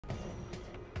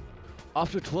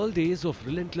After 12 days of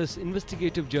relentless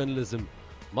investigative journalism,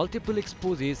 multiple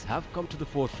exposés have come to the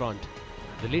forefront.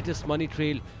 The latest money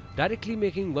trail directly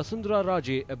making Vasundhara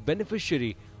Raje a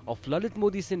beneficiary of Lalit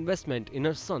Modi's investment in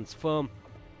her son's firm.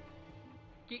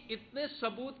 कि इतने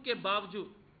सबूत के बावजूद,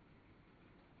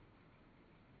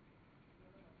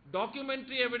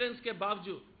 documentary evidence के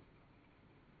बावजूद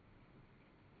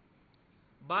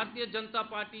Bharatiya Janata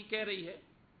party कह रही है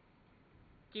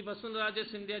कि वसुंधरा राजे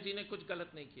सिंधिया जी ने कुछ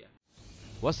गलत नहीं किया.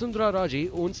 Vasundhara Raje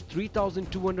owns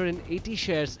 3,280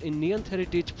 shares in Niyant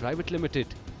Heritage Private Limited,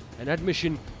 an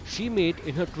admission she made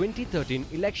in her 2013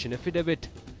 election affidavit.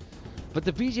 But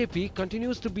the BJP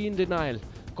continues to be in denial,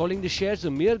 calling the shares a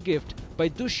mere gift by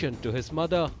Dushyant to his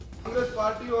mother. Congress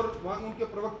party और उनके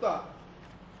प्रवक्ता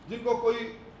जिनको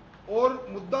कोई और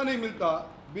मुद्दा नहीं मिलता,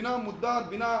 बिना मुद्दा,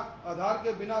 बिना आधार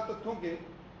के, बिना तथ्यों के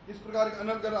इस प्रकार के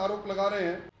अनर्गल आरोप लगा रहे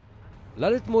हैं.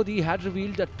 Lalit Modi had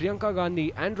revealed that Priyanka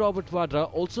Gandhi and Robert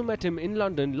Vadra also met him in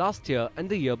London last year and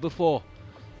the year before.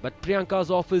 But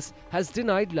Priyanka's office has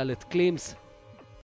denied Lalit claims.